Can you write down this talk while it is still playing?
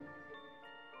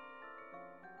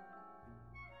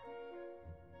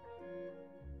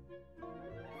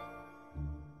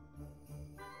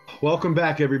Welcome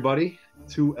back, everybody,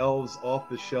 to Elves Off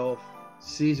the Shelf.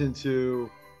 Season 2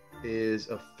 is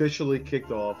officially kicked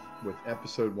off with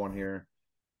episode 1 here.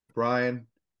 Brian,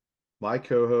 my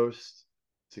co-host,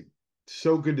 it's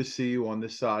so good to see you on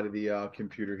this side of the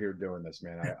computer here doing this,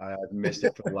 man. I've missed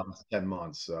it for the last 10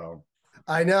 months. So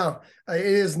I know. It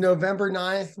is November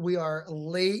 9th. We are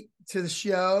late to the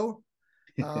show.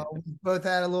 We both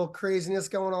had a little craziness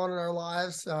going on in our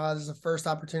lives. This is the first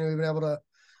opportunity we've been able to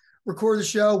record the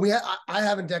show. I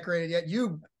haven't decorated yet.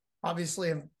 You obviously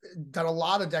have done a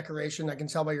lot of decoration. I can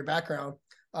tell by your background.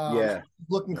 yeah,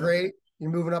 Looking great. You're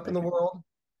moving up in the world.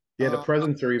 yeah, the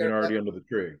presents are even already under the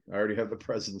tree. I already have the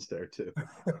presents there too.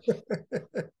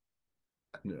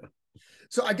 Yeah.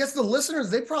 So I guess the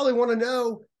listeners, they probably want to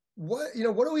know what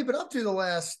have we been up to the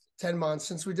last 10 months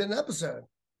since we did an episode?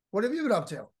 What have you been up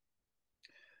to?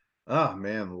 Ah,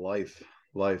 man, life.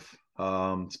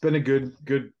 It's been a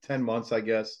good 10 months, I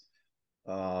guess.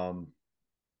 A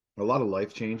lot of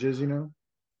life changes,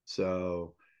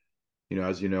 So,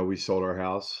 as you know, we sold our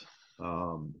house.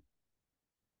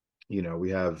 We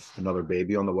have another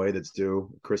baby on the way that's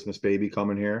due, Christmas baby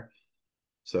coming here.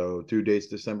 So due date's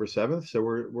December 7th. So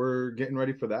we're getting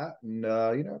ready for that. And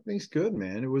everything's good,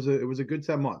 man. It was a good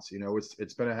 10 months.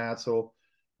 It's been a hassle.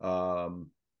 Um,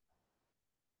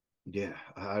 yeah,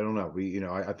 I don't know.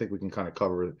 I think we can kind of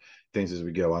cover things as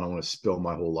we go. I don't want to spill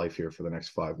my whole life here for the next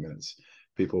 5 minutes.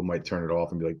 People might turn it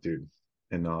off and be like, dude,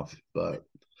 enough. But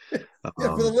Yeah,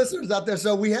 for the listeners out there.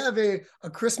 So we have a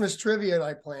Christmas trivia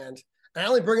night planned. I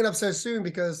only bring it up so soon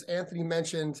because Anthony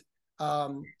mentioned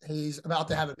he's about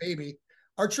to have a baby.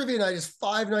 Our trivia night is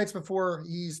 5 nights before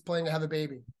he's planning to have a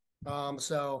baby.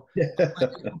 So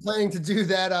I'm planning to do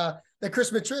that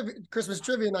Christmas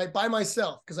trivia night by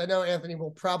myself because I know Anthony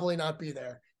will probably not be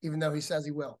there, even though he says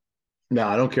he will. No,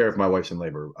 I don't care if my wife's in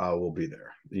labor. I will be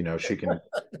there. She can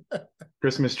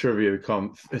Christmas trivia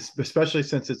come, especially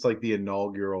since it's like the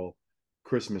inaugural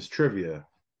Christmas trivia.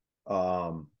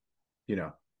 Um, you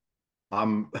know,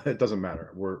 it doesn't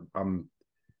matter.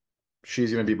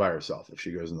 She's gonna be by herself if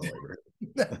she goes into labor.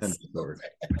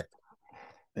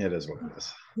 It is what it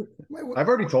is. I've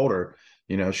already told her,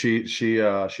 she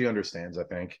understands, I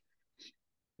think.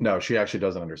 No, she actually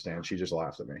doesn't understand. She just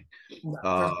laughs at me. No,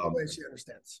 there's no way she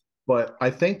understands. But I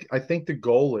think the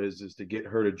goal is to get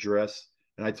her to dress,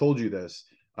 and I told you this.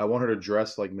 I want her to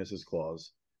dress like Mrs.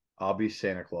 Claus. I'll be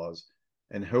Santa Claus.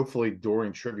 And hopefully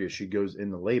during trivia she goes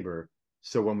into labor.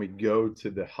 So when we go to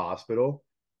the hospital,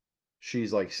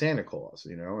 she's like Santa Claus,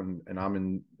 and I'm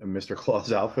in a Mr.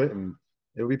 Claus outfit and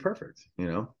it'll be perfect.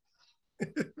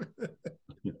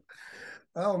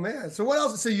 Oh man. So what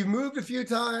else? So you've moved a few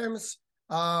times.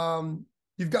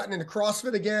 You've gotten into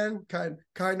CrossFit again,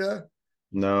 kind of.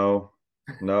 No,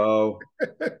 no.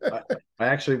 I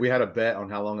actually we had a bet on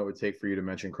how long it would take for you to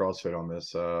mention CrossFit on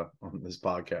this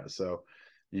podcast. So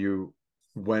you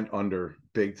went under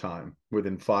big time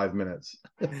within 5 minutes.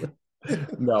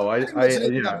 No, I didn't mention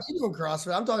anything yeah. about me doing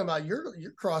CrossFit. I'm talking about your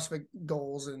CrossFit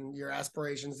goals and your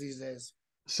aspirations these days.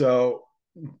 So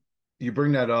you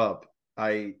bring that up.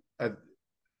 I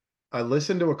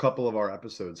listened to a couple of our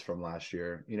episodes from last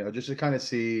year, just to kind of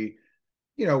see,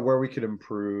 where we could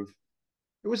improve.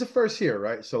 It was the first year,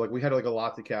 right? So like we had like a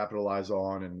lot to capitalize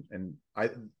on, and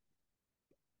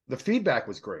the feedback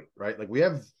was great, right? Like we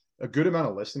have a good amount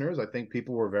of listeners. I think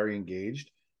people were very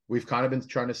engaged. We've kind of been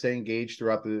trying to stay engaged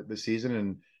throughout the season,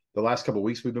 and the last couple of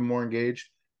weeks we've been more engaged.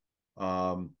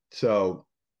 So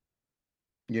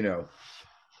you know,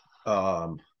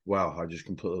 wow, I just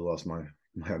completely lost my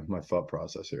thought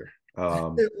process here.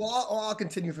 Well, I'll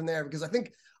continue from there because I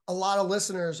think a lot of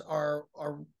listeners are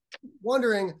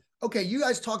wondering. Okay, you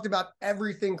guys talked about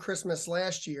everything Christmas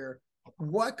last year.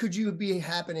 What could you be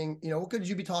happening? What could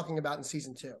you be talking about in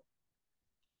season 2?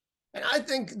 And I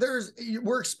think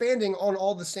we're expanding on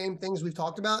all the same things we've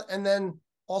talked about, and then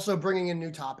also bringing in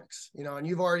new topics. And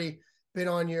you've already been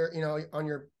on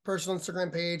your personal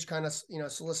Instagram page, kind of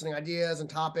soliciting ideas and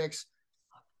topics.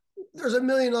 There's a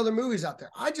million other movies out there.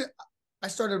 I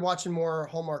started watching more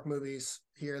Hallmark movies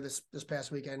here this past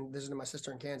weekend, visiting my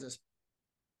sister in Kansas.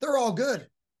 They're all good.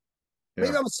 Yeah.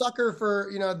 Maybe I'm a sucker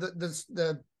for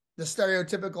the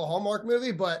stereotypical Hallmark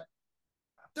movie, but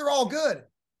they're all good.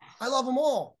 I love them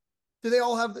all. Do they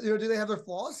all have do they have their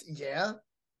flaws? Yeah.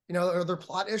 Are there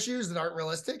plot issues that aren't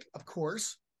realistic? Of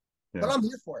course. Yeah. But I'm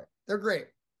here for it. They're great.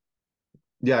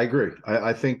 Yeah, I agree.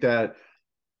 I think that.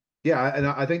 Yeah, and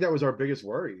I think that was our biggest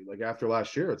worry. Like after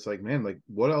last year, it's like, man, like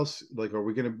what else? Like, are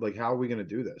we gonna like how are we gonna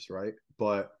do this, right?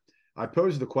 But I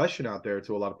posed the question out there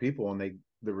to a lot of people, and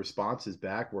the responses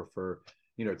back were for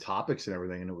topics and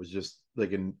everything, and it was just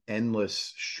like an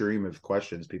endless stream of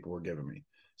questions people were giving me.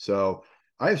 So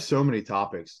I have so many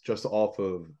topics just off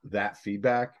of that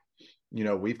feedback.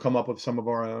 We've come up with some of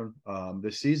our own.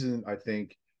 This season, I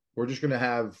think we're just going to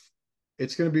have,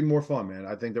 it's going to be more fun, man.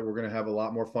 I think that we're going to have a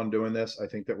lot more fun doing this. I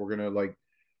think that we're going to like,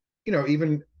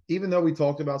 even though we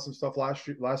talked about some stuff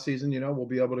last season, we'll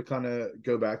be able to kind of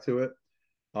go back to it.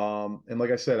 And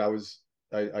like I said,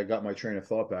 I got my train of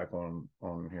thought back on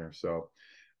here. So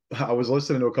I was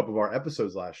listening to a couple of our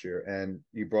episodes last year, and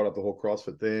you brought up the whole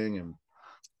CrossFit thing,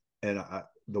 and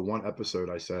the one episode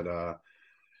I said, how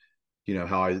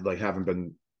I like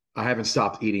I haven't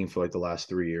stopped eating for like the last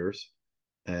 3 years,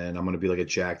 and I'm gonna be like a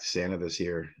jacked Santa this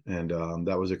year, and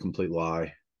that was a complete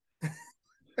lie.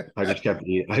 I just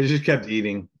kept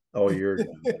eating all year,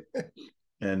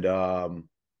 and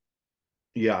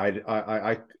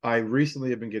yeah, I recently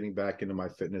have been getting back into my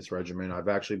fitness regimen. I've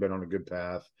actually been on a good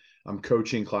path. I'm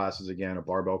coaching classes again, a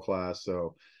barbell class,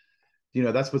 so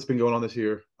that's what's been going on this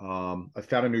year. I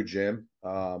found a new gym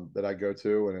that I go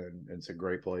to, and it's a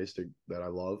great place that I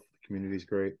love. The community's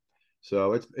great,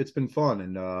 so it's been fun.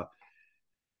 And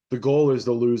the goal is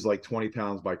to lose like 20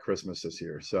 pounds by Christmas this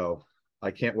year. So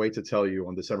I can't wait to tell you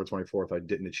on December 24th I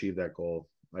didn't achieve that goal.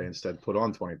 I instead put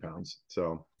on 20 pounds.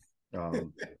 So, Yeah,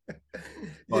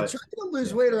 but trying to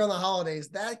lose yeah. weight around the holidays,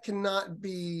 that cannot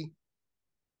be,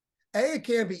 it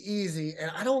can't be easy. And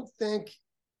I don't think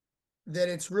that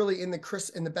it's really in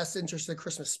the best interest of the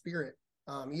Christmas spirit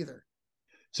either.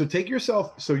 So take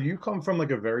yourself. So you come from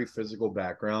like a very physical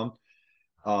background.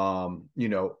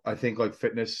 I think like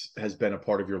fitness has been a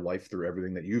part of your life through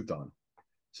everything that you've done.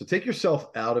 So take yourself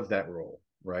out of that role,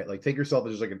 right? Like take yourself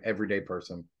as just like an everyday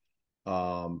person.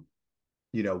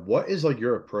 What is like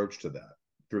your approach to that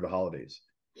through the holidays?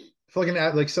 I feel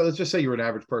like so let's just say you're an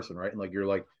average person, right? And like you're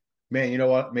like, man, you know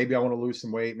what? Maybe I want to lose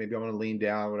some weight, maybe I want to lean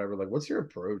down, whatever. Like, what's your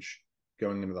approach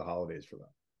going into the holidays for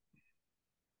that?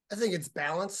 I think it's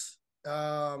balance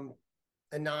and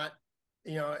not,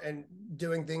 and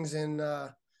doing things in,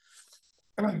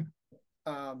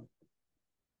 um,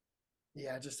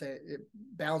 yeah, just say it,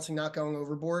 balancing, not going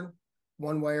overboard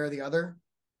one way or the other,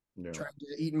 Yeah. trying to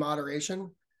eat in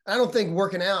moderation. I don't think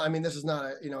working out, I mean, this is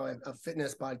not a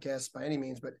fitness podcast by any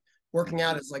means, but working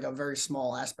out is like a very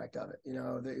small aspect of it,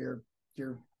 that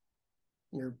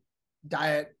your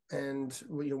diet and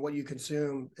what you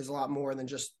consume is a lot more than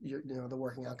just the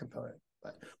working out component.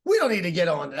 But we don't need to get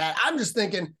on to that. I'm just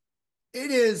thinking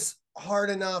it is hard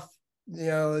enough,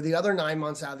 the other 9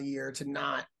 months out of the year to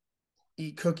not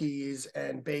eat cookies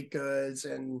and baked goods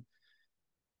and,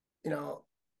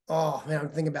 oh man, I'm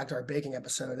thinking back to our baking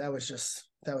episode. That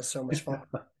was so much fun.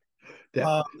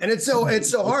 Yeah. And it's so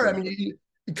hard. I mean, you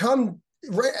come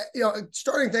right,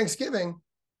 starting Thanksgiving,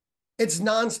 it's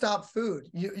nonstop food.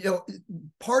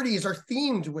 Parties are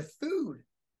themed with food.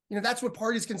 That's what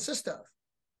parties consist of.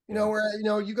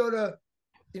 Where you go to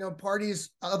parties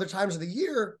other times of the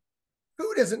year,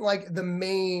 food isn't like the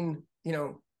main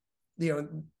the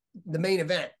main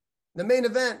event. The main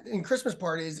event in Christmas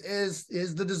parties is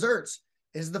the desserts,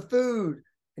 is the food,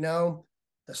 the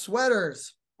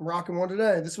sweaters. I'm rocking one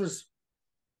today.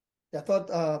 I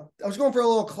thought I was going for a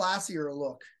little classier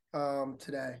look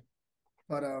today.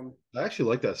 But I actually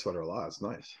like that sweater a lot. It's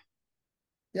nice.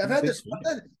 yeah, I've had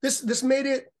this made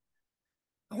it,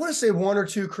 I want to say one or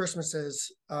two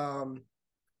Christmases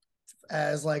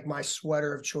as like my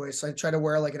sweater of choice. I try to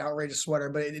wear like an outrageous sweater,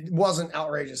 but it wasn't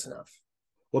outrageous enough.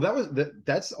 Well,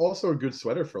 that's also a good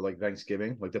sweater for like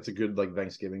Thanksgiving. Like that's a good like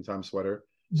Thanksgiving time sweater.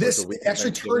 So like This the week of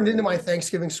actually turned Thanksgiving. into my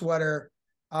Thanksgiving sweater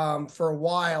for a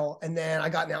while, and then I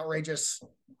got an outrageous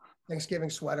Thanksgiving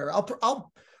sweater.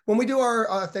 I'll when we do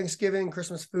our Thanksgiving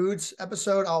Christmas foods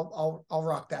episode, I'll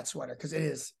rock that sweater because Right.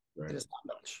 it is top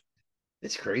notch.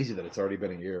 It's crazy that it's already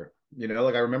been a year.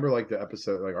 Like I remember like the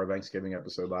episode, like our Thanksgiving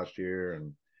episode last year,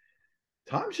 and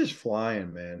time's just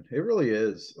flying, man. It really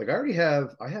is. Like I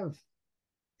have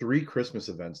 3 Christmas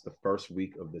events the first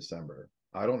week of December.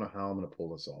 I don't know how I'm gonna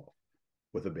pull this off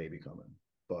with a baby coming,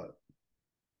 but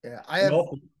Yeah, I and have.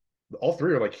 all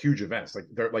three are like huge events. Like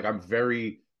they're like I'm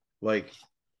very like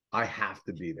I have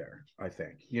to be there. I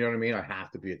think you know what I mean. I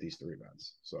have to be at these 3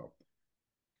 events. So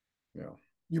you know,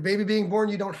 Your baby being born,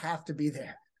 you don't have to be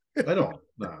there. I don't.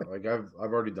 No, like I've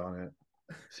already done it.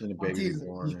 Seen a I'm baby be teasing.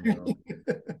 born.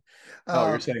 Oh, uh,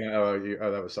 you're saying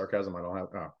that was sarcasm. I don't have.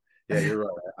 Oh, yeah, you're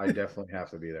right. I definitely have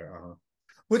to be there. Uh-huh.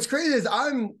 what's crazy is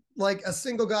I'm like a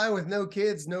single guy with no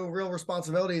kids, no real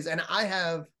responsibilities, and I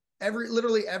have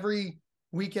literally every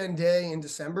weekend day in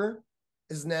December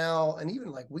is now, and even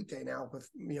like weekday now with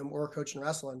more coaching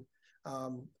wrestling.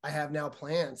 I have now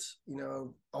plans,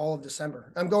 all of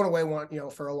December. I'm going away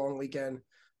for a long weekend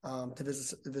to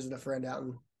visit a friend out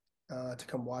in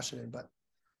Tacoma, Washington. But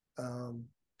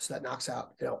So that knocks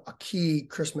out, a key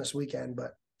Christmas weekend,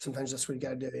 but sometimes that's what you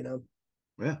got to do.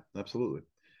 Yeah, absolutely.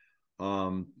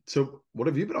 So what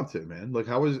have you been up to, man? Like,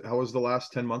 how was the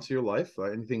last 10 months of your life?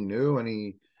 Anything new?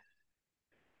 Any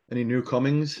new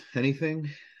comings? Anything?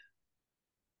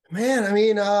 Man, I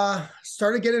mean,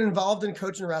 started getting involved in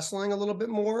coaching wrestling a little bit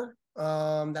more.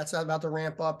 That's about to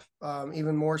ramp up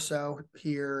even more so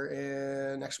here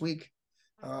in next week.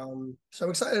 So I'm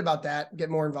excited about that. Get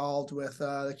more involved with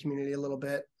the community a little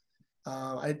bit.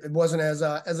 I wasn't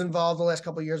as involved the last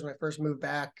couple of years when I first moved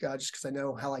back, just because I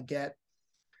know how I get.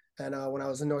 And when I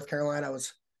was in North Carolina, I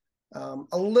was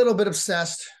a little bit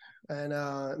obsessed, and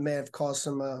may have caused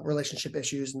some relationship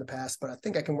issues in the past. But I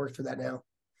think I can work through that now.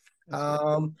 Okay.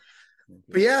 Um,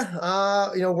 but Okay.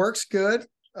 yeah, work's good,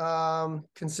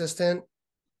 consistent,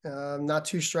 not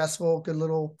too stressful, good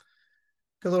little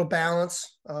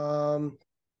balance.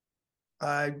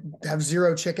 I have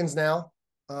 0 chickens now.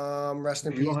 Rest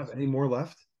in You peace. don't have any more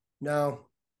left? No,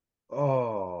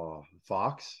 Oh,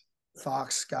 Fox.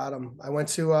 Fox got him. I went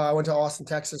to Austin,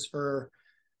 Texas for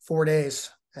 4 days,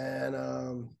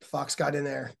 and Fox got in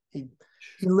there. He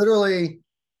literally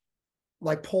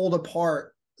like pulled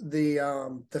apart the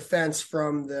fence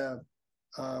from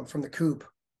the coop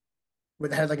where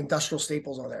they had like industrial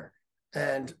staples on there,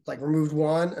 and like removed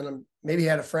one, and maybe he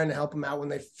had a friend to help him out when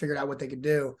they figured out what they could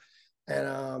do,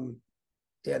 and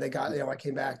yeah, they got, I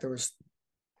came back, there was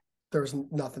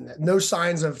nothing, no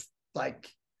signs of like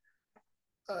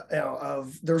there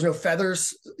was no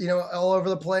feathers, all over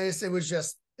the place. It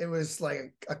was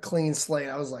like a clean slate.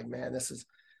 I was like, man, this is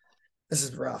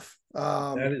rough.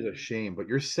 That is a shame, but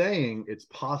you're saying it's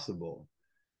possible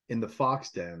in the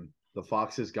Fox den, the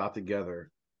Foxes got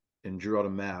together and drew out a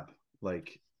map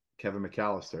like Kevin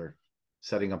McAllister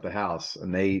setting up the house,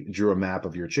 and they drew a map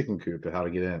of your chicken coop and how to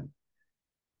get in.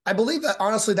 I believe that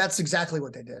honestly, that's exactly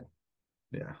what they did.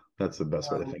 Yeah, that's the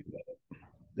best way to Um, think about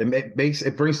it.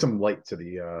 It brings some light to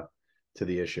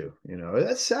the issue.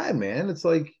 That's sad, man. It's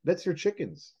like that's your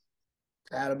chickens.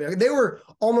 They were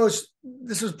almost.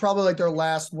 This was probably like their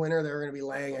last winter they were going to be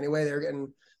laying anyway. They were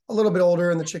getting a little bit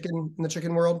older in the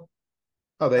chicken world.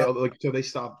 Oh, they Uh, like so they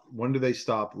stop. When do they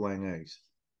stop laying eggs?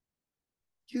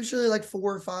 Usually like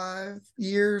 4 or 5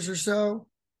 years or so.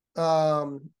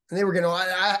 And they were going to.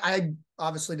 I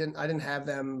obviously didn't. I didn't have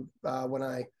them when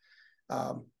like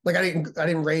I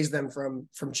didn't raise them from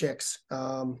chicks.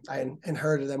 I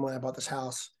inherited them when I bought this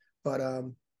house, but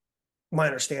my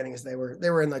understanding is they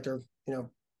were in like their,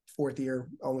 4th year,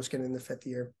 almost getting in the 5th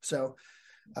year. So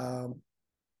um,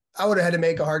 I would have had to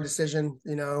make a hard decision,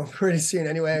 pretty soon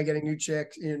anyway, getting new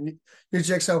chicks, new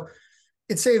chicks. So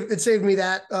it saved me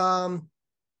that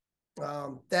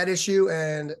issue,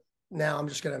 and now I'm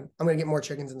gonna get more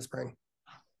chickens in the spring.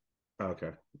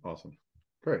 Okay, awesome,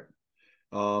 great.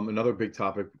 Another big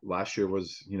topic last year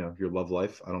was, your love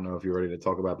life. I don't know if you're ready to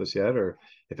talk about this yet, or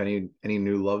if any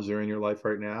new loves are in your life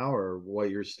right now, or what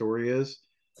your story is.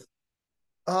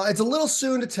 It's a little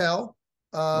soon to tell.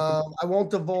 Okay. I won't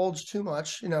divulge too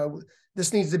much.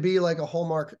 This needs to be like a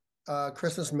Hallmark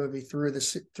Christmas movie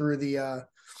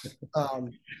um,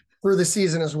 through the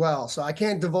season as well. So I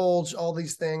can't divulge all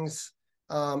these things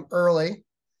early,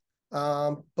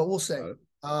 but we'll see.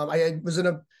 I was in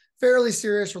a fairly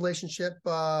serious relationship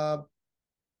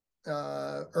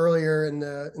earlier in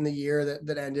the year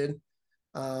that ended,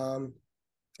 um,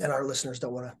 and our listeners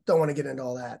don't want to get into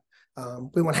all that.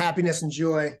 We want happiness and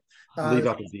joy. Leave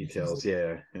out the details.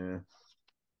 Yeah, yeah.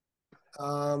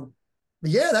 Um,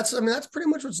 but yeah, that's pretty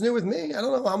much what's new with me. I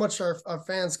don't know how much our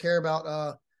fans care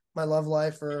about my love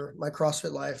life or my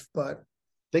CrossFit life, but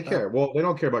They uh, care. Well, they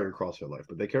don't care about your CrossFit life,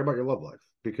 but they care about your love life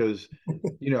because,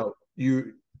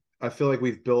 you. I feel like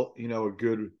we've built,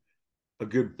 a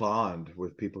good bond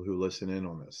with people who listen in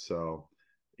on this. So,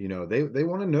 they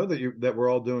want to know that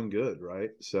we're all doing good, right?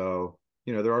 So,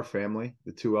 they're our family,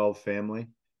 the 2L family.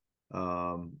 I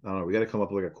don't know. We got to come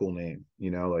up with like a cool name,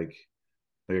 like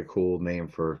a cool name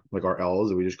for like our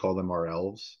elves. Do we just call them our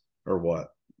elves or what?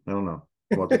 I don't know.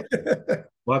 We'll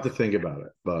have to think about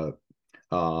it. But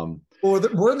we're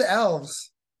the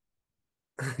elves.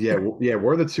 yeah, yeah,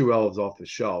 we're the 2 elves off the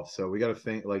shelf. So we got to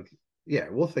think like, yeah,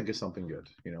 we'll think of something good.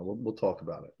 We'll talk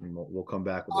about it and we'll come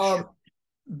back with a Um,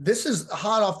 this is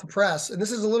hot off the press, and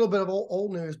this is a little bit of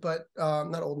old news, but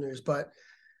not old news, but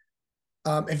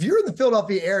if you're in the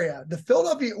Philadelphia area, the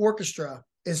Philadelphia Orchestra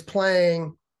is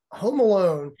playing Home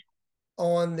Alone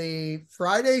on the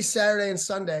Friday, Saturday, and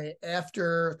Sunday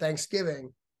after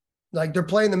Thanksgiving. Like they're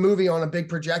playing the movie on a big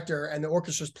projector, and the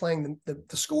orchestra's playing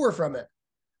the score from it.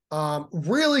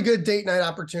 Really good date night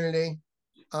opportunity.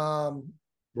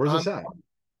 Where's I'm this at?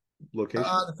 Location?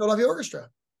 the Philadelphia Orchestra.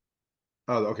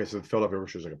 Oh, okay. So Philadelphia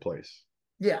Orchestra is like a place.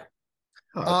 Yeah.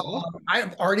 Oh, that's awesome.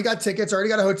 I've already got tickets, already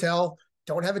got a hotel.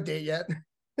 Don't have a date yet.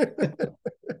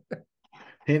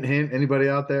 Hint, hint. Anybody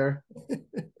out there?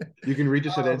 You can reach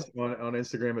us at um, on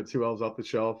Instagram at Two Elves Off the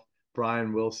Shelf.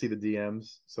 Brian will see the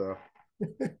DMs. So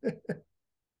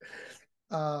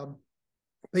um,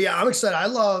 but yeah, I'm excited. I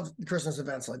love Christmas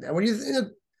events like that. When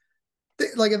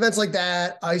like events like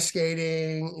that, ice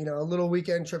skating, little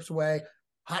weekend trips away,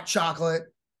 hot chocolate.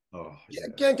 oh Yeah,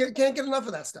 yeah. can't get enough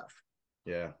of that stuff.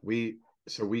 Yeah. We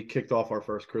kicked off our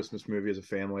first Christmas movie as a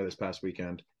family this past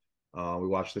weekend. We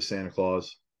watched the Santa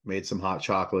Claus, made some hot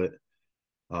chocolate.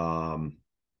 Um,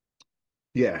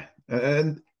 yeah.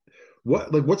 And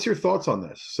what's your thoughts on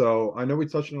this? So I know we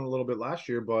touched on it a little bit last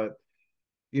year, but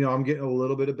I'm getting a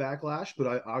little bit of backlash,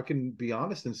 but I can be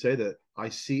honest and say that I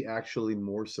see actually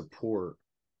more support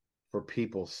for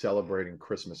people celebrating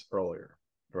Christmas earlier,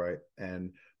 right?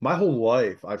 And my whole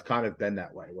life, I've kind of been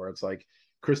that way, where it's like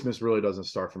Christmas really doesn't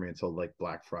start for me until like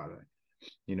Black Friday,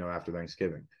 after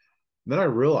Thanksgiving. And then I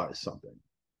realized something.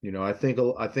 I think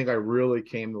I really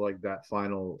came to like that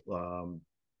final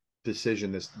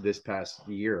decision this past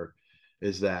year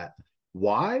is that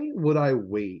why would I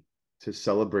wait to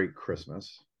celebrate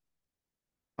Christmas?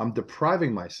 I'm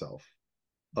depriving myself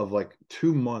of like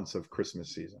 2 months of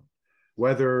Christmas season.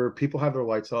 Whether people have their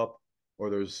lights up or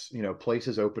there's,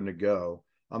 places open to go,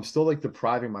 I'm still like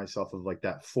depriving myself of like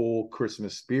that full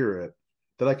Christmas spirit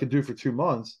that I could do for 2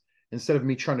 months instead of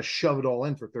me trying to shove it all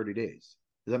in for 30 days.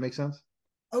 Does that make sense?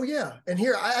 Oh yeah, and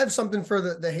here I have something for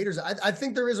the haters. I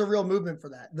think there is a real movement for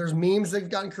that. There's memes that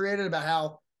have gotten created about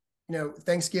how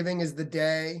Thanksgiving is the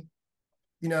day,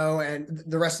 and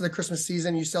the rest of the Christmas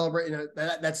season you celebrate.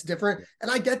 That's different,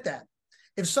 and I get that.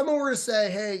 If someone were to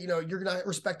say, "Hey, you're not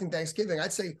respecting Thanksgiving,"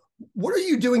 I'd say, "What are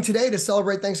you doing today to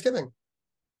celebrate Thanksgiving?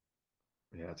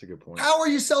 Yeah, that's a good point. How are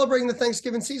you celebrating the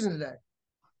Thanksgiving season today?"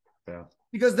 Yeah.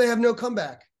 Because they have no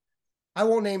comeback. I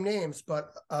won't name names,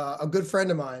 but a good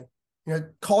friend of mine,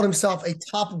 called himself a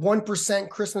top 1%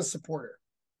 Christmas supporter.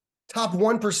 Top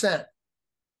 1%.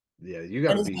 Yeah, you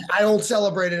got And to he's be. like, I don't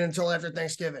celebrate it until after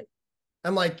Thanksgiving.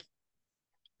 I'm like,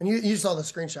 and you saw the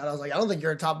screenshot. I was like, I don't think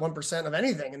you're a top 1% of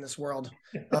anything in this world.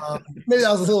 Maybe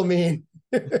that was a little mean.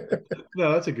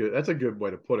 No, that's a good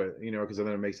way to put it, because then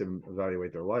it makes them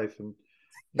evaluate their life and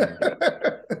you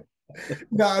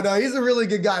know. No, he's a really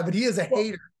good guy, but he is a Well,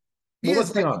 hater. He well, let's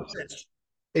is be like honest. rich.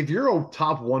 If you're a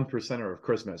top 1%er of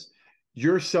Christmas,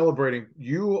 you're celebrating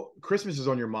Christmas is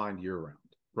on your mind year round,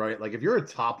 right? Like if you're a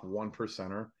top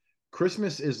 1%er,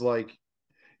 Christmas is like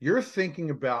you're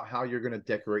thinking about how you're going to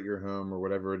decorate your home or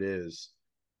whatever it is,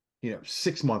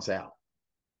 6 months out,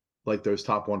 like those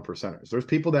top 1%ers. There's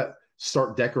people that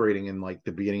start decorating in like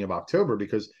the beginning of October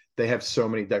because they have so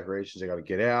many decorations they got to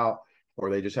get out, or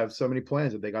they just have so many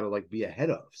plans that they got to like be ahead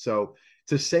of. So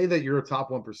to say that you're a top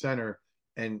 1%er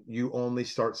and you only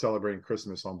start celebrating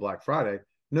Christmas on Black Friday,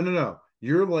 no, no, no.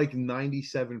 You're like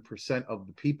 97% of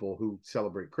the people who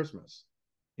celebrate Christmas.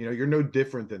 You're no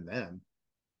different than them.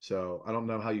 So I don't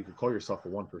know how you could call yourself a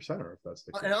 1%er if that's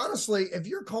the And case. honestly, if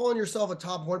you're calling yourself a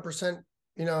top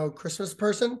 1%, Christmas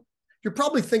person, you're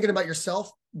probably thinking about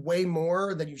yourself way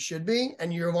more than you should be,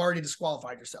 and you've already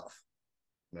disqualified yourself.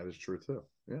 That is true too.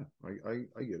 Yeah,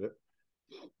 I get it.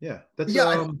 Yeah, that's Yeah,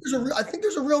 I think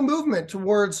there's a real movement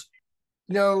towards,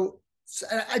 you know,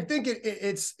 I think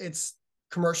it's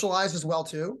commercialized as well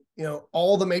too.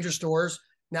 All the major stores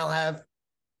now have,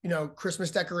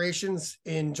 Christmas decorations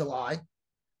in July.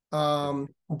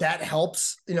 That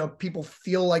helps, people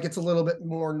feel like it's a little bit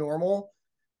more normal.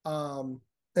 And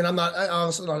I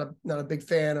honestly not a big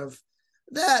fan of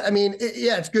that. I mean,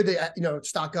 yeah, it's good to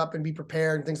stock up and be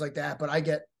prepared and things like that. But I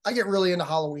get really into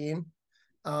Halloween.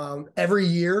 Every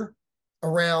year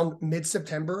around mid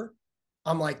September,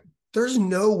 I'm like, there's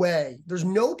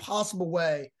no possible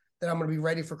way that I'm going to be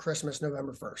ready for Christmas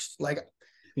November 1st. Like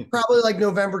probably like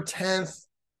November 10th.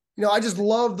 I just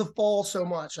love the fall so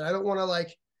much, and I don't want to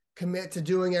like commit to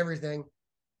doing everything.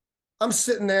 I'm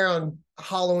sitting there on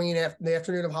Halloween, after the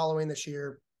afternoon of Halloween this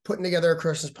year, putting together a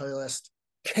Christmas playlist.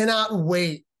 Cannot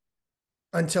wait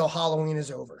until Halloween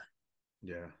is over.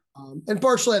 yeah, And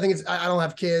partially, I think I don't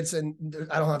have kids and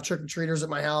I don't have trick or treaters at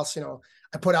my house.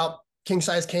 I put out king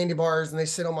size candy bars and they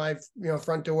sit on my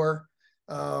front door,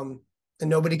 um, and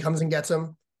nobody comes and gets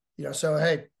them. So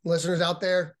hey, listeners out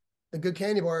there, the good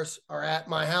candy bars are at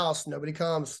my house. Nobody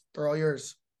comes. They're all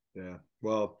yours. yeah.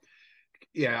 Well,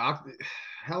 yeah.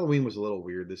 Halloween was a little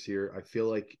weird this year. I feel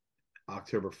like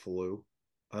October flew.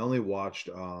 I only watched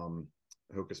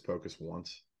Hocus Pocus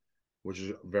once, which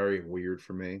is very weird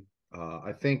for me.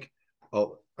 I think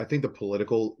the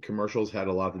political commercials had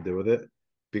a lot to do with it.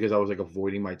 because I was like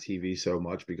avoiding my TV so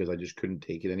much because I just couldn't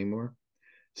take it anymore.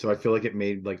 So I feel like it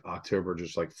made like October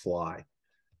just like fly.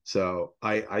 So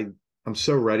I'm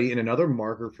so ready. And another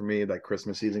marker for me that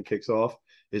Christmas season kicks off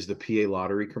is the PA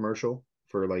lottery commercial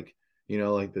for like,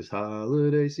 like this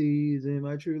holiday season,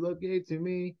 my true love gave to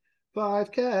me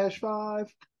five cash,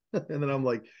 five. And then I'm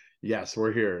like, yes,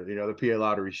 we're here. The PA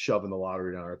lottery shoving the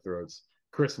lottery down our throats.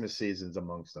 Christmas season's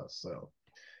amongst us. So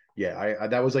yeah, I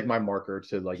that was like my marker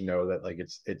to like know that like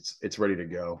it's ready to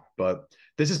go. But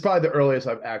this is probably the earliest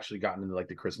I've actually gotten into like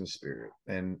the Christmas spirit,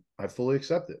 and I fully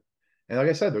accept it. And like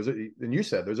I said, and you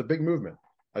said there's a big movement.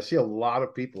 I see a lot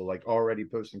of people like already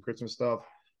posting Christmas stuff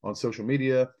on social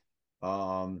media,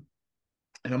 um,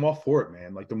 and I'm all for it,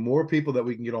 man. Like the more people that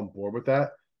we can get on board with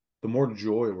that, the more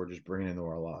joy we're just bringing into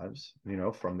our lives,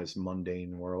 from this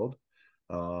mundane world.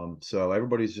 So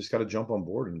everybody's just got to jump on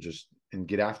board and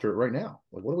get after it right now.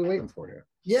 Like, what are we waiting for here?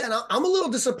 Yeah, and I'm a little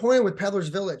disappointed with Peddler's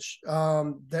Village.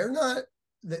 They're not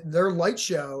their light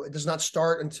show. It does not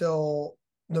start until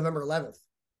November 11th.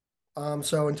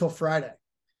 So until Friday.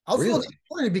 I was a little Really?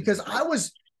 disappointed because I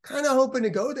was kind of hoping to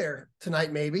go there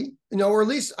tonight, maybe, or at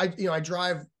least I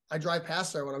drive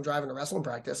past there when I'm driving to wrestling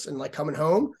practice and like coming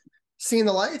home, seeing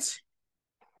the lights.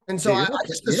 And so Yeah, I, you're I not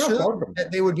just you're not assumed far from that there.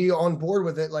 they would be on board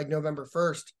with it like November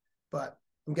 1st, but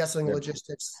I'm guessing Yeah,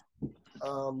 logistics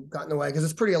got in the way because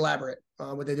it's pretty elaborate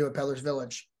what they do at Peddler's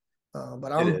Village.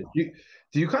 But it is.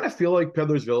 Do you kind of feel like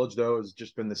Peddler's Village though has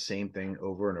just been the same thing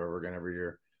over and over again every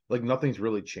year? Like nothing's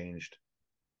really changed.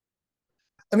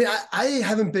 I mean, I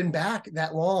haven't been back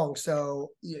that long. So,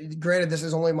 granted, this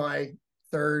is only my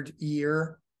third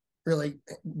year really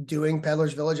doing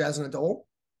Peddler's Village as an adult.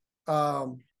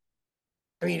 Um,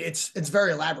 I mean, it's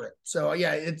very elaborate. So,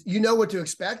 yeah, you know what to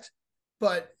expect,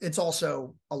 but it's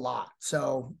also a lot.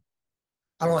 So,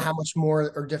 I don't know Yeah. how much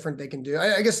more or different they can do.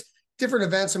 I guess different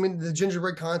events. I mean, the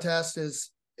gingerbread contest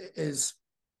is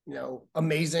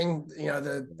amazing.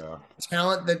 The Yeah.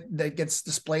 talent that gets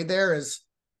displayed there is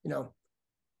you know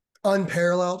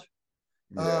unparalleled.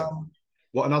 Yeah. Um,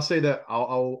 Well, and I'll say that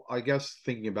I guess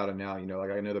thinking about it now,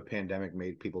 like I know the pandemic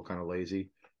made people kind of lazy,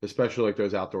 especially like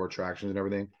those outdoor attractions and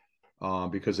everything,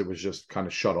 because it was just kind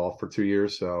of shut off for 2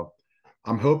 years. So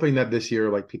I'm hoping that this year,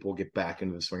 like people get back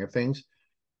into the swing of things,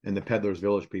 and the Peddlers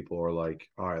Village people are like,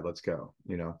 all right, let's go.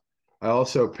 I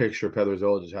also picture Peddlers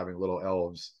Village as having little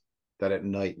elves that at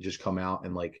night just come out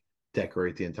and like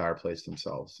decorate the entire place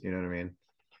themselves. You know what I mean?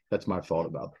 That's my thought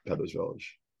about Peddlers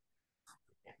Village.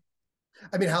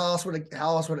 I mean, how else would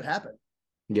it happen?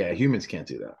 Yeah, humans can't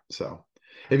do that. So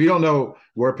if you don't know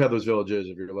where Peddlers Village is,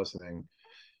 if you're listening,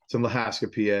 it's in Lahaska,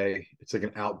 PA. It's like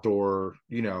an outdoor,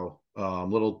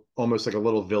 little, almost like a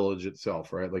little village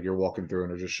itself, right? Like you're walking through and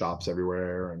there's just shops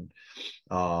everywhere, and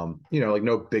like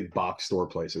no big box store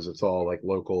places. It's all like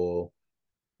local,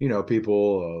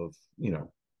 people of,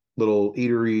 little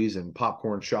eateries and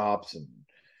popcorn shops and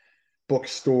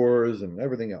bookstores and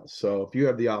everything else. So if you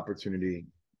have the opportunity,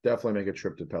 definitely make a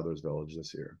trip to Peddlers Village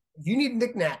this year. If you need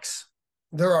knickknacks,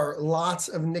 there are lots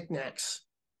of knickknacks.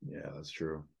 Yeah, that's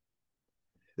true.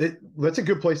 That's a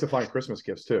good place to find Christmas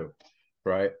gifts too,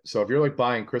 right? So if you're like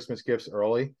buying Christmas gifts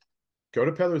early, go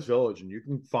to Peddler's Village and you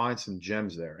can find some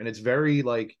gems there. And it's very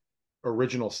like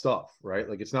original stuff, right?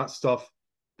 Like it's not stuff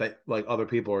that like other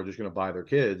people are just going to buy their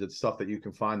kids. It's stuff that you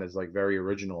can find that's like very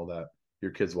original that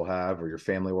your kids will have or your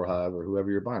family will have or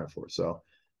whoever you're buying it for. So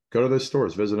go to those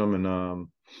stores, visit them,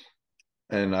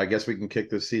 and I guess we can kick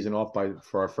this season off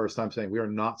for our first time saying we are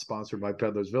not sponsored by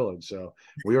Peddler's Village. So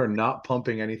we are not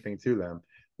pumping anything to them.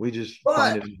 We just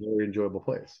find But it a very enjoyable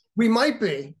place. we might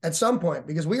be at some point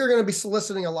because we are going to be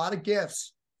soliciting a lot of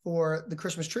gifts for the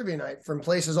Christmas trivia night from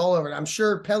places all over. And I'm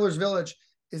sure Peddler's Village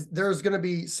there's going to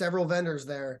be several vendors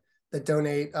there that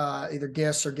donate either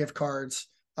gifts or gift cards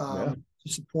Yeah.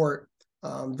 to support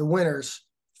the winners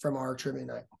from our trivia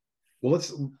night. Well,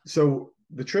 so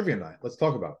the trivia night, let's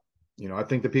talk about it. I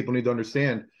think that people need to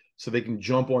understand so they can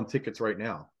jump on tickets right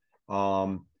now.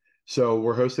 So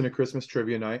we're hosting a Christmas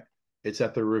trivia night. It's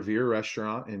at the Revere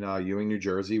Restaurant in Ewing, New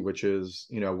Jersey, which is,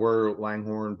 we're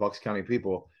Langhorne, Bucks County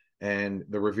people, and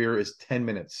the Revere is 10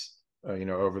 minutes,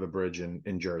 over the bridge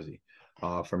in Jersey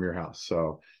from your house.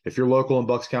 So if you're local in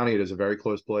Bucks County, it is a very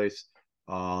close place.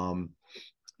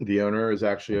 The owner is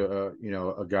actually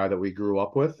a guy that we grew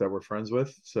up with, that we're friends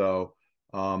with. So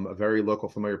a very local,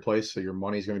 familiar place. So your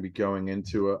money's going to be going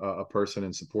into a person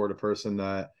and support a person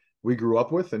that we grew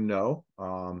up with and know.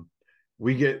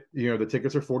 We get, the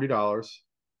tickets are $40.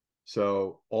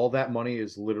 So all that money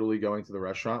is literally going to the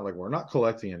restaurant. Like we're not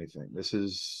collecting anything. This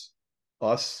is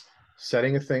us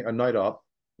setting a night up.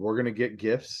 We're going to get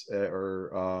gifts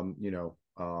or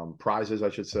prizes, I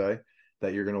should say.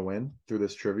 that you're going to win through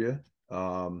this trivia.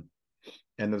 And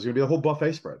there's going to be a whole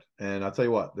buffet spread. And I'll tell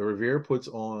you what, the Revere puts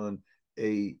on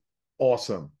a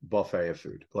awesome buffet of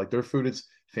food. Like their food is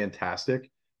fantastic,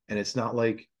 and it's not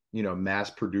like, mass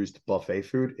produced buffet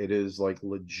food. It is like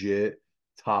legit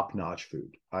top notch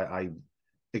food. I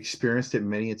experienced it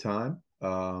many a time.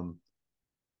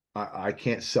 I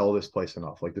can't sell this place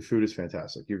enough. Like the food is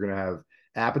fantastic. You're gonna have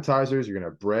appetizers, you're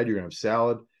gonna have bread, you're gonna have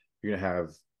salad, you're gonna have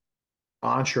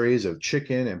entrees of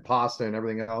chicken and pasta and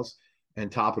everything else,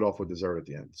 and top it off with dessert at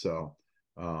the end. So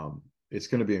it's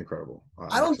going to be incredible.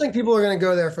 I don't think people are going to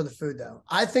go there for the food, though.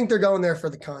 I think they're going there for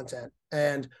the content.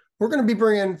 And we're going to be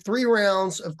bringing 3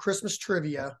 rounds of Christmas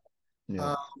trivia,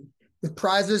 Yeah. with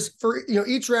prizes for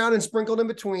each round and sprinkled in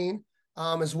between,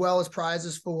 as well as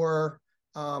prizes for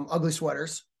ugly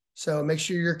sweaters. So make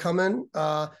sure you're coming.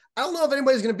 I don't know if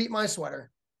anybody's going to beat my sweater,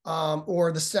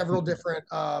 or the several different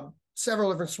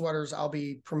sweaters I'll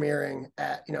be premiering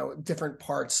at different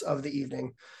parts of the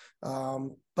evening.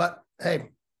 But hey,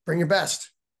 bring your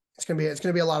best. It's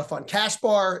gonna be a lot of fun. Cash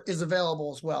bar is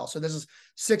available as well. So this is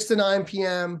 6 to 9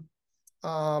 p.m.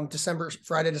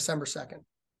 Friday, December 2nd.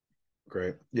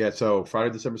 Great. Yeah. So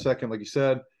Friday, December 2nd, like you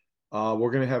said,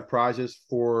 we're gonna have prizes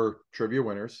for trivia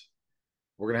winners.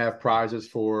 We're gonna have prizes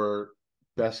for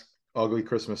best ugly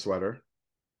Christmas sweater.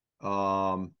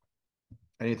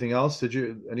 Anything else?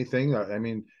 Anything? I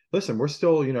mean, listen, we're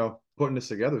still, putting this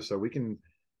together, so we can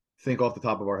think off the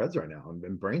top of our heads right now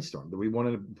and brainstorm. Do we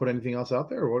want to put anything else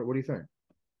out there, or what do you think?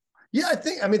 Yeah, I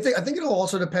think it'll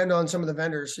also depend on some of the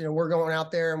vendors. We're going out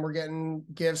there and we're getting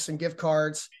gifts and gift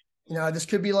cards. This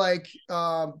could be like,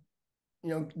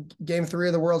 game 3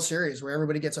 of the World Series where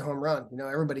everybody gets a home run.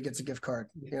 Everybody gets a gift card.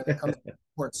 That comes to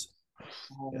sports.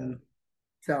 Yeah.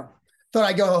 So thought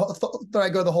I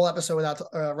go the whole episode without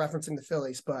referencing the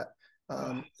Phillies, but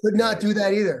could not do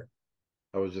that either.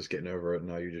 I was just getting over it.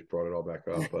 Now you just brought it all back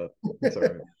up, but it's all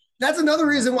right. That's another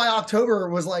reason why October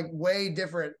was like way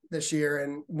different this year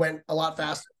and went a lot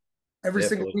faster. Every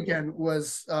single weekend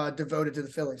was devoted to the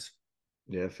Phillies.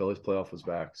 Yeah, Phillies playoff was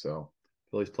back. So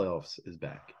Phillies playoffs is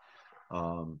back.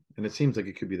 And it seems like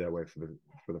it could be that way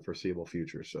for the foreseeable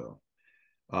future. So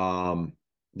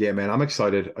yeah, man, I'm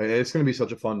excited. It's gonna be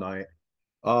such a fun night.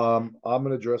 I'm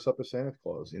gonna dress up as Santa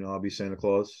Claus. I'll be Santa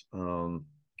Claus.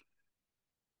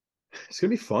 It's gonna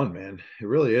be fun, man. It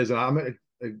really is, and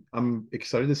I'm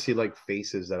excited to see like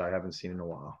faces that I haven't seen in a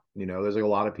while. There's like a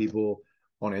lot of people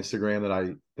on Instagram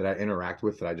that I interact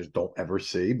with that I just don't ever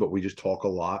see, but we just talk a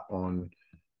lot on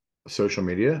social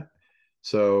media.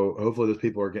 So hopefully those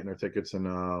people are getting their tickets and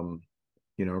are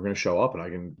going to show up, and I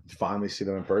can finally see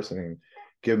them in person and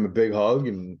give them a big hug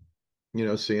and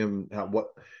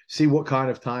see what kind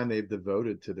of time they've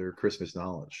devoted to their Christmas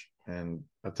knowledge. And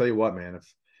I'll tell you what, man,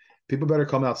 if people better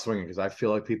come out swinging, because I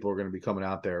feel like people are going to be coming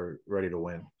out there ready to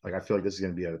win. Like I feel like this is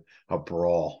going to be a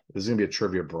brawl. This is going to be a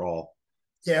trivia brawl.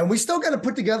 Yeah, and we still got to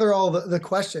put together all the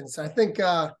questions. I think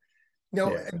I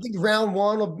think round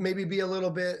 1 will maybe be a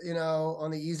little bit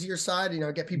on the easier side.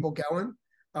 Get people going.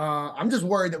 I'm just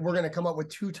worried that we're going to come up with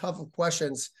too tough of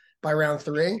questions by round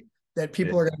 3 that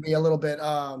people are going to be a little bit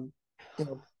a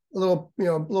little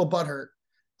butthurt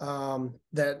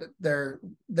that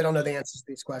they don't know the answers to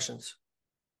these questions.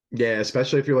 Yeah,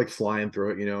 especially if you're like flying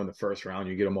through it, in the first round,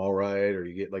 you get them all right, or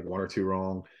you get like 1 or 2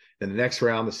 wrong. Then the next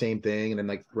round, the same thing. And then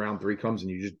like round 3 comes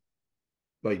and you just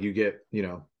like, you get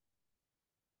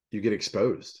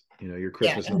exposed, your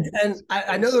Christmas. Yeah, and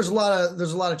I know there's a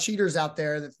lot of cheaters out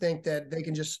there that think that they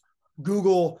can just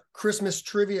Google Christmas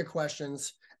trivia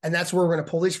questions and that's where we're going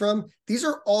to pull these from. These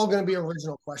are all going to be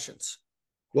original questions.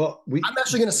 Well, I'm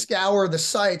actually going to scour the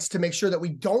sites to make sure that we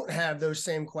don't have those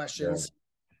same questions. Yeah.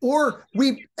 Or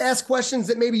we ask questions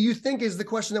that maybe you think is the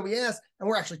question that we asked, and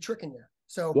we're actually tricking you.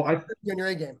 So you're in your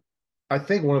A game. I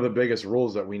think one of the biggest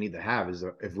rules that we need to have is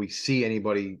that if we see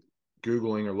anybody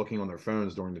Googling or looking on their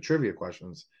phones during the trivia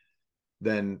questions,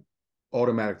 then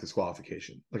automatic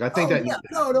disqualification. Like I think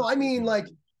no. I mean, like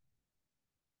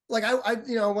I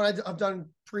when I've done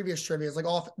previous trivia, like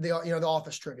the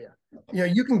office trivia.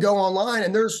 You can go online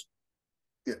and there's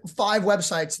 5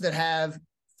 websites that have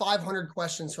 500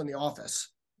 questions from the office.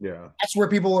 Yeah, that's where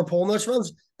people are pulling those from.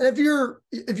 And if you're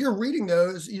reading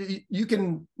those, you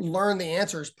can learn the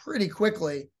answers pretty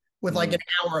quickly with like an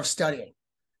hour of studying.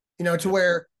 To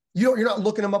where you're not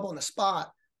looking them up on the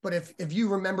spot. But if you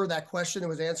remember that question that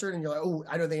was answered and you're like, oh,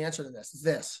 I know the answer to this, it's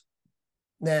this,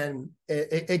 then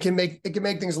it can make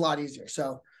things a lot easier.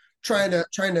 So trying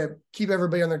to keep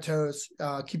everybody on their toes,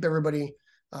 keep everybody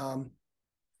from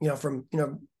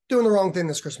doing the wrong thing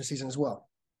this Christmas season as well.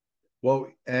 Well,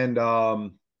 and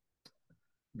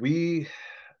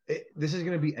this is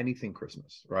going to be anything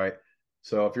Christmas, right?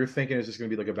 So if you're thinking it's just going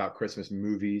to be like about Christmas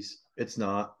movies, it's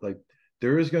not. Like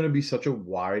there is going to be such a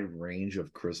wide range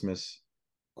of Christmas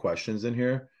questions in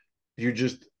here. You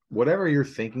just whatever you're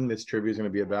thinking this trivia is going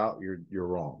to be about, you're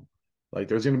wrong. Like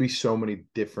there's going to be so many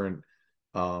different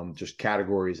just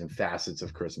categories and facets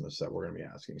of Christmas that we're going to be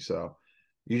asking. So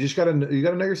you gotta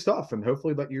know your stuff, and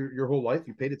hopefully that your whole life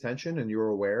you paid attention and you were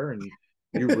aware and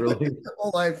you really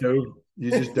Whole life. dove you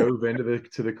just dove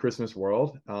into the Christmas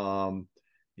world.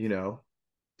 You know,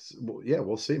 yeah,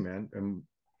 we'll see, man. And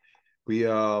we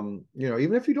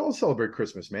even if you don't celebrate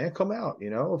Christmas, man, come out,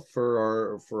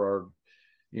 for our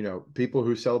people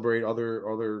who celebrate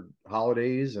other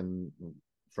holidays and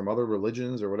from other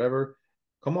religions or whatever.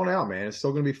 Come on out, man. It's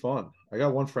still gonna be fun. I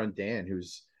got one friend, Dan,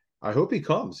 who's I hope he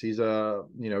comes. He's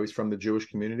from the Jewish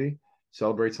community,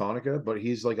 celebrates Hanukkah, but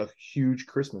he's like a huge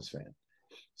Christmas fan.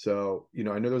 So,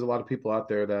 I know there's a lot of people out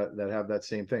there that have that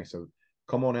same thing. So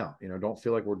come on out. Don't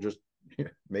feel like we're just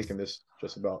making this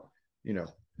just about, you know,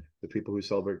 the people who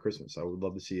celebrate Christmas. I would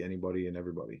love to see anybody and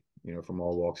everybody, from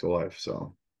all walks of life.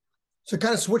 So So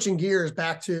kind of switching gears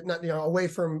back to not away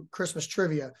from Christmas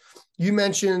trivia. You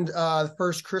mentioned the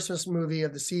first Christmas movie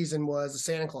of the season was the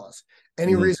Santa Claus.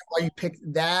 Any mhm. reason why you picked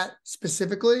that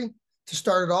specifically to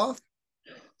start it off?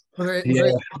 Was there any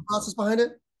Yeah, process behind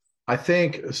it? I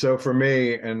think so for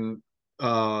me, and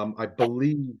I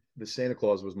believe the Santa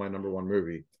Claus was my number one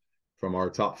movie from our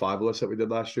top five list that we did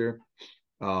last year.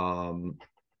 Um,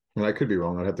 and I could be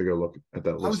wrong. I'd have to go look at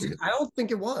that list again. I don't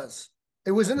think it was.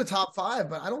 It was in the top five,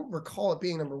 but I don't recall it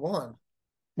being number one.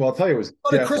 Well, I'll tell you, it was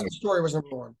But a definitely, Christmas Story was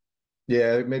number one.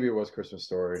 yeah, maybe it was Christmas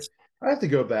Story. I have to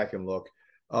go back and look.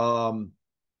 Um,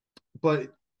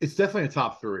 but it's definitely a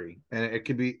top three, and it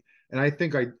could be. And I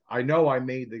think I know I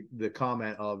made the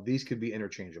comment of these could be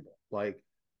interchangeable. Like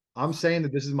I'm saying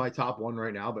that this is my top one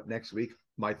right now, but next week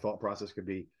my thought process could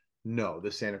be no, the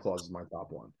Santa Claus is my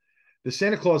top one. The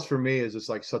Santa Claus for me is just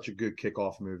like such a good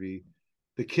kickoff movie.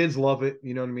 The kids love it,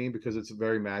 you know what I mean, because it's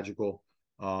very magical.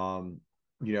 In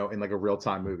like a real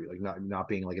time movie, like not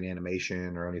being like an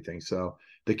animation or anything. So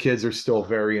the kids are still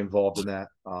very involved in that.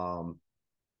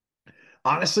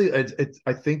 Honestly,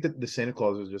 I think that the Santa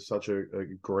Claus is just such a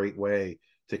great way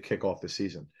to kick off the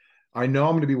season. I know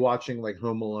I'm going to be watching like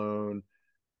Home Alone,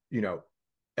 you know,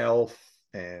 Elf,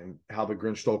 and How the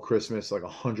Grinch Stole Christmas like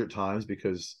 100 times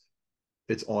because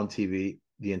it's on TV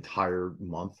the entire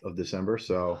month of December.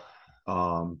 So,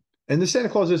 and the Santa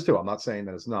Claus is too. I'm not saying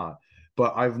that it's not,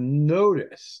 but I've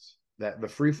noticed that the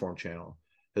Freeform channel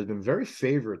has been very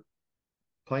favorite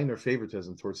playing their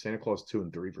favoritism towards Santa Claus 2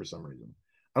 and 3 for some reason.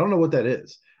 I don't know what that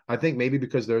is. I think maybe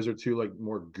because those are two like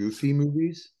more goofy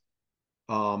movies.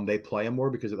 They play them more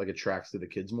because it like attracts to the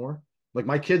kids more. Like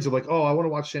my kids are like, "Oh, I want to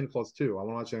watch Santa Claus 2. I want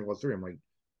to watch Santa Claus 3." I'm like,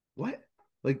 "What?"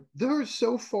 Like they're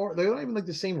so far. They're not even like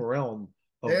the same realm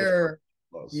of the There,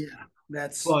 Claus. yeah,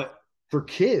 that's But for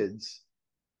kids,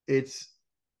 it's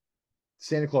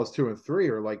Santa Claus 2 and 3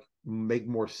 are like make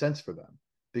more sense for them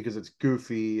because it's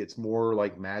goofy, it's more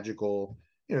like magical.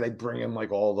 They bring in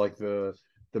like all like the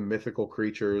mythical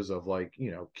creatures of like,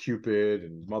 Cupid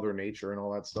and Mother Nature and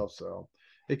all that stuff. So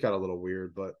it got a little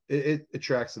weird, but it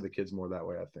attracts to the kids more that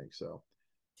way, I think. So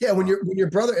yeah. uh, When your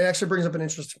brother, it actually brings up an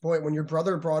interesting point. When your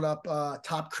brother brought up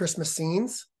top Christmas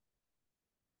scenes,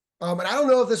 and I don't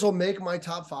know if this will make my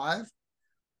top five,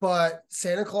 but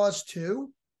Santa Claus 2,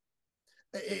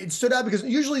 it stood out because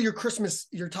usually your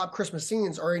top Christmas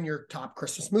scenes are in your top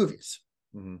Christmas movies,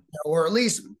 mhm. or at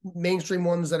least mainstream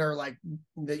ones that are like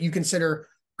that you consider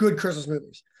good Christmas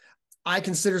movies. I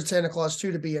consider Santa Claus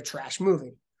 2 to be a trash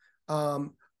movie.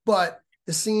 But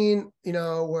the scene,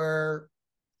 where,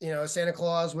 Santa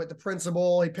Claus with the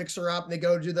principal, he picks her up and they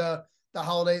go to the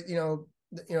holiday, Yeah.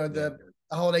 the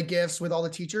holiday gifts with all the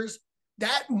teachers.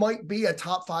 That might be a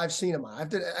top five scene of mine. I have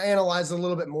to analyze it a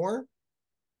little bit more.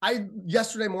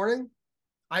 Yesterday morning,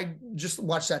 I just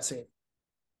watched that scene.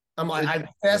 I'm like, It,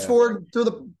 I fast yeah. forward through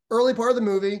the early part of the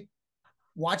movie,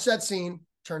 watch that scene,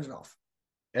 turns it off.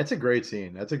 That's a great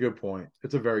scene. That's a good point.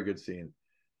 It's a very good scene.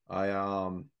 I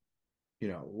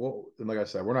well, like I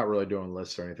said, we're not really doing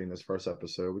lists or anything this first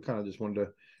episode. We kind of just wanted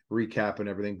to recap and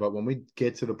everything. But when we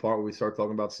get to the part where we start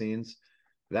talking about scenes,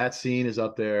 that scene is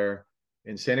up there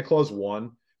in Santa Claus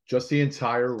 1. Just the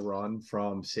entire run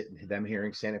from them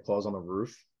hearing Santa Claus on the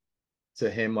roof to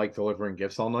him like delivering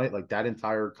gifts all night, like that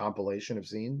entire compilation of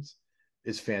scenes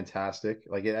is fantastic.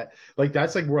 Like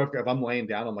that's like where if I'm laying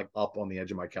down, I'm like up on the edge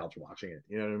of my couch watching it.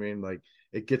 You know what I mean? Like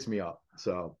it gets me up.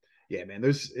 So yeah, man,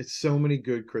 it's so many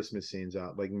good Christmas scenes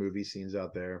out, like movie scenes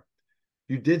out there.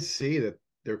 You did see that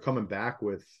they're coming back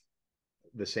with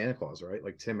the Santa Claus, right?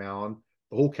 Like Tim Allen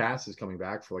the whole cast is coming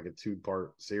back for like a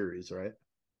 2-part series, right?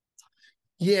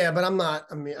 Yeah, but I'm not.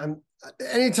 I mean, I'm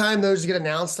anytime those get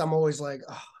announced, I'm always like,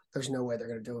 oh, there's no way they're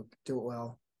gonna do it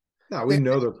well. No, we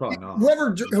know they're probably not.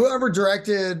 Whoever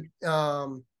directed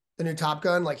the new Top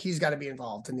Gun, like he's got to be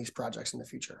involved in these projects in the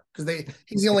future because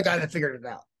he's the only guy that figured it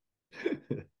out.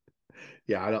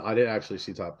 Yeah, I didn't actually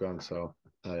see Top Gun, so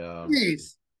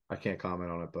Jeez. I can't comment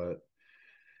on it. But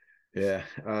yeah,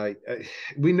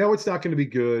 we know it's not going to be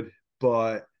good,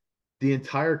 but the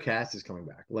entire cast is coming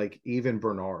back. Like even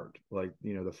Bernard, like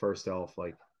the first elf,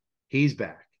 like he's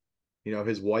back.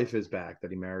 His wife is back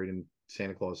that he married in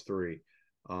Santa Claus 3.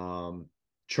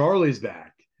 Charlie's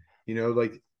back.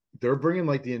 Like they're bringing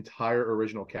like the entire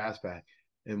original cast back.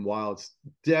 And while it's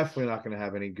definitely not going to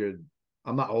have any good,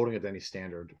 I'm not holding it to any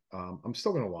standard. I'm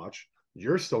still going to watch.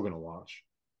 You're still going to watch.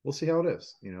 We'll see how it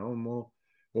is, and we'll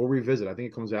revisit. I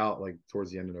think it comes out like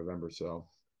towards the end of November. So,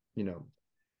 you know,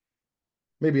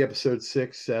 maybe episode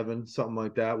 6, 7, something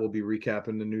like that. We'll be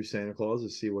recapping the new Santa Claus to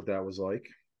see what that was like.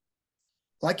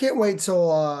 Well, I can't wait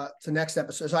till to next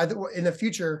episode. So I think in the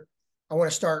future, I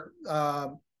want to start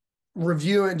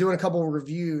doing a couple of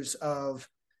reviews of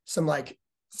some like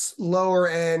lower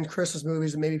end Christmas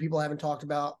movies that maybe people haven't talked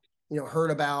about, heard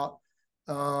about.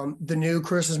 The new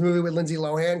Christmas movie with Lindsay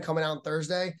Lohan coming out on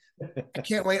Thursday. I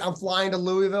can't wait. I'm flying to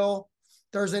Louisville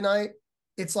Thursday night.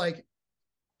 It's like,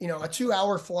 a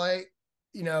 2-hour flight.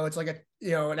 It's like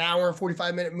an hour and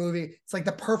 45-minute movie. It's like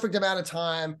the perfect amount of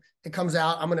time. It comes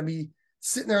out. I'm going to be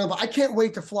sitting there. I can't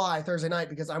wait to fly Thursday night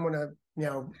because I'm going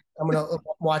to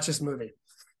watch this movie.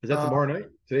 Is that tomorrow night?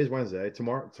 Today's Wednesday.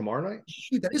 Tomorrow night?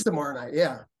 Shoot, that is tomorrow night.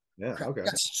 Yeah. Yeah. Crap, Okay.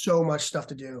 got so much stuff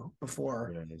to do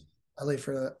before I leave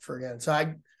for again.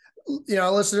 So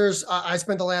listeners, I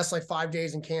spent the last like 5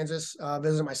 days in Kansas,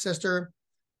 visiting my sister,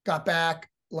 got back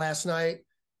last night.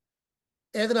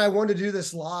 Ed and I wanted to do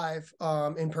this live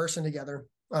in person together.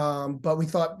 But we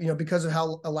thought, because of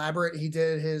how elaborate he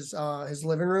did his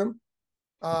living room,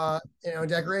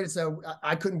 decorated. So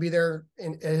I couldn't be there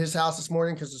at his house this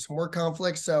morning because of some work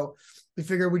conflicts. So we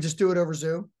figured we'd just do it over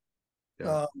Zoom.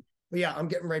 Yeah. But yeah, I'm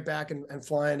getting right back and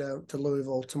flying to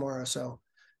Louisville tomorrow. So,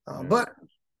 but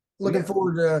looking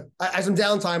forward to, I have some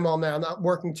downtime on there. I'm not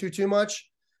working too much.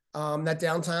 That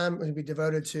downtime is going to be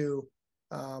devoted to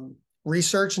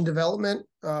research and development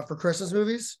for Christmas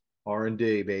movies.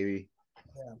 R&D, baby.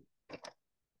 Yeah.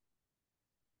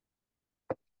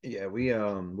 Yeah, we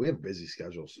have busy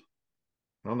schedules.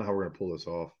 I don't know how we're gonna pull this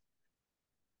off.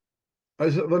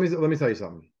 Let me tell you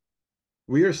something.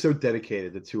 We are so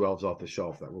dedicated to Two Elves Off the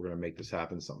Shelf that we're gonna make this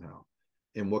happen somehow.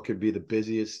 In what could be the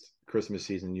busiest Christmas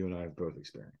season you and I have both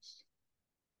experienced.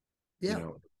 Yeah.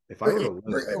 If I were to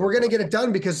we're gonna get it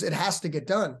done because it has to get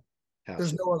done.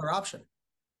 There's no other option.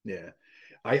 Yeah.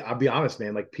 I'll be honest,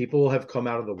 man. Like people have come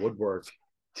out of the woodwork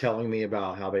telling me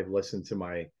about how they've listened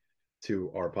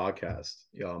to our podcast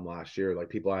last year, like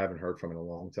people I haven't heard from in a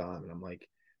long time. And I'm like,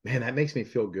 man, that makes me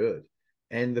feel good.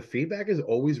 And the feedback is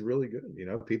always really good.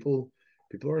 People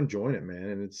are enjoying it, man.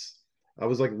 And I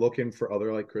was like looking for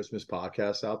other like Christmas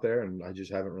podcasts out there and I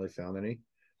just haven't really found any.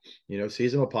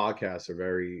 Seasonal podcasts are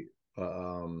very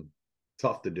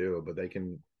tough to do, but they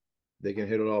can hit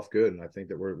it off good. And I think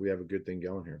that we have a good thing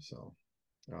going here. So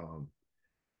I'm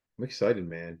excited,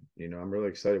 man. I'm really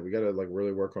excited. We got to like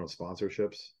really work on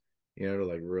sponsorships, to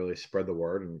like really spread the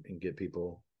word and get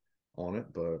people on it.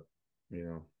 But,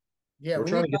 yeah, we're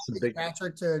trying to get some big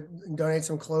Patrick to donate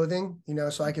some clothing,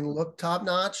 so I can look top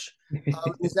notch in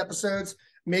these episodes.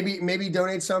 Maybe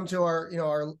donate some to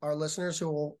our listeners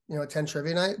who will, attend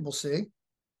trivia night. We'll see.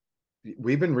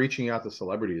 We've been reaching out to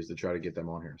celebrities to try to get them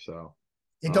on here. So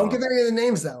don't give any of the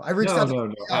names though. I reached out.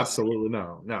 No, absolutely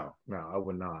no, I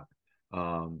would not.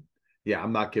 Yeah,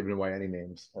 I'm not giving away any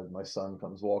names as my son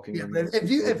comes walking in.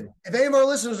 If any of our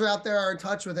listeners are out there are in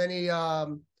touch with any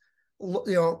local,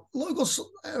 I don't want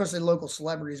to say local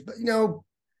celebrities, but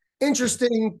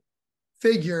interesting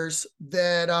figures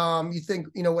that you think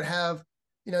would have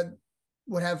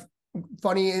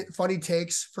funny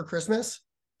takes for Christmas,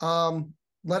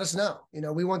 let us know.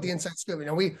 We want the inside scoop.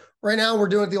 Right now we're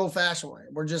doing it the old fashioned way.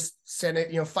 We're just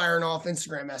sending, firing off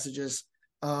Instagram messages,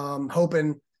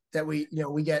 hoping that we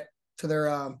get to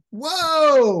their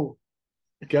whoa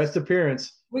guest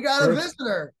appearance. We got a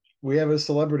visitor. We have a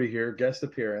celebrity here, guest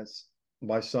appearance.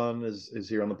 My son is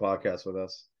here on the podcast with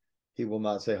us. He will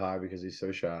not say hi because he's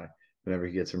so shy whenever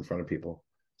he gets in front of people.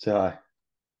 Say hi.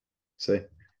 See,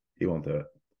 he won't do it.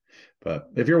 But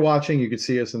if you're watching, you can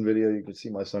see us in video. You can see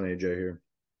my son AJ here.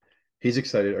 He's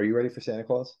excited. Are you ready for Santa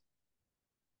Claus?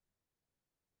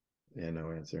 Yeah,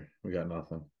 no answer. We got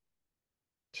nothing.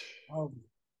 Oh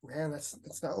man, that's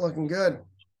not looking good.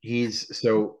 he's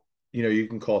so you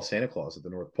can call Santa Claus at the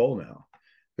North Pole now.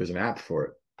 There's an app for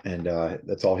it, and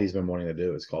that's all he's been wanting to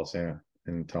do is call Santa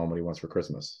and tell him what he wants for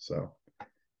Christmas. So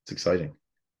it's exciting,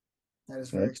 That is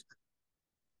very right? exciting.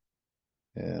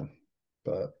 Yeah,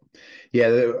 but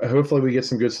yeah, hopefully we get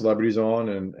some good celebrities on,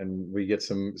 and we get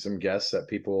some guests that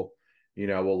people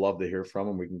will love to hear from,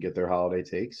 and we can get their holiday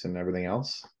takes and everything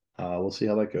else. We'll see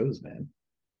how that goes, man.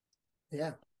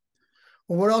 Yeah.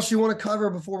 Well, what else you want to cover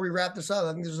before we wrap this up?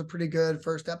 I think this is a pretty good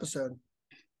first episode.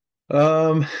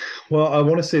 Um, well, I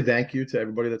want to say thank you to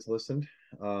everybody that's listened.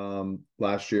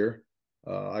 Last year,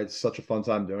 I had such a fun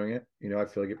time doing it. I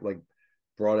feel like it like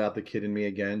brought out the kid in me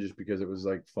again, just because it was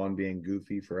like fun being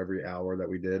goofy for every hour that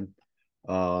we did.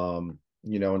 And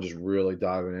just really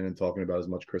diving in and talking about as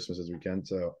much Christmas as we can.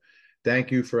 So,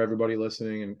 thank you for everybody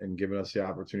listening and giving us the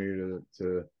opportunity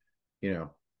to you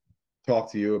know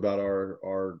talk to you about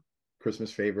our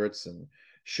Christmas favorites and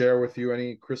share with you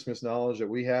any Christmas knowledge that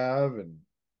we have and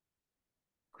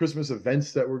Christmas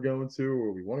events that we're going to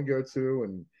or we want to go to.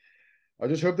 And I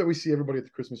just hope that we see everybody at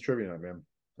the Christmas trivia night, man.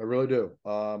 I really do.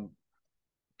 Go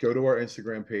to our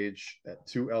Instagram page at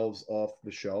Two Elves Off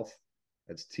the Shelf.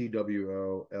 That's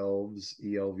TWO Elves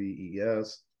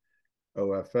ELVES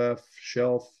OFF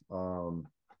Shelf.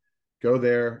 Go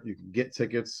there. You can get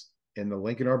tickets in the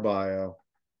link in our bio.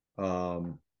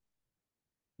 Um,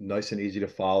 Nice and easy to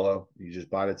follow. You just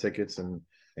buy the tickets and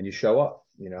you show up.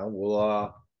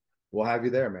 We'll have you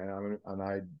there, man. And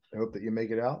I hope that you make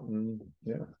it out. And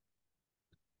yeah,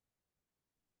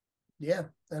 Yeah.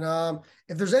 And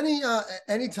if there's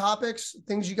any topics,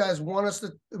 things you guys want us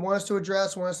to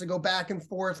address, want us to go back and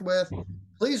forth with,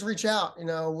 please reach out.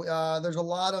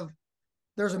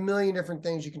 There's a million different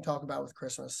things you can talk about with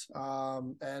Christmas.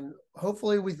 And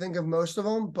hopefully we think of most of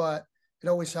them, but it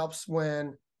always helps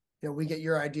when we get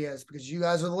your ideas because you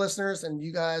guys are the listeners and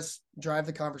you guys drive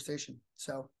the conversation.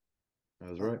 So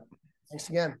that was right. thanks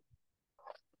again.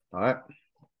 All right,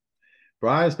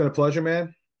 Brian, it's been a pleasure,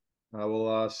 man. I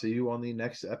will see you on the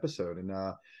next episode and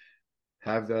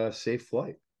have the safe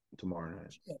flight tomorrow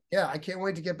night. Yeah, I can't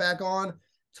wait to get back on,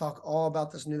 talk all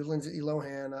about this new Lindsay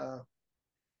Lohan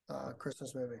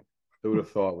Christmas movie. Who would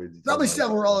have thought we'd Probably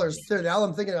several others too. Now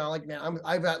I'm thinking about like, man,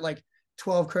 I've got like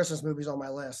 12 Christmas movies on my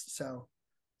list. So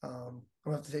I'm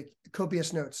gonna have to take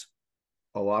copious notes.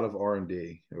 a lot of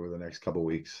R&D over the next couple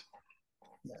weeks.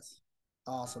 Yes.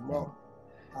 Awesome. Well,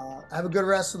 have a good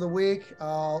rest of the week.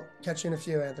 I'll catch you in a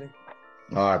few, Anthony.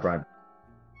 All right, Brian.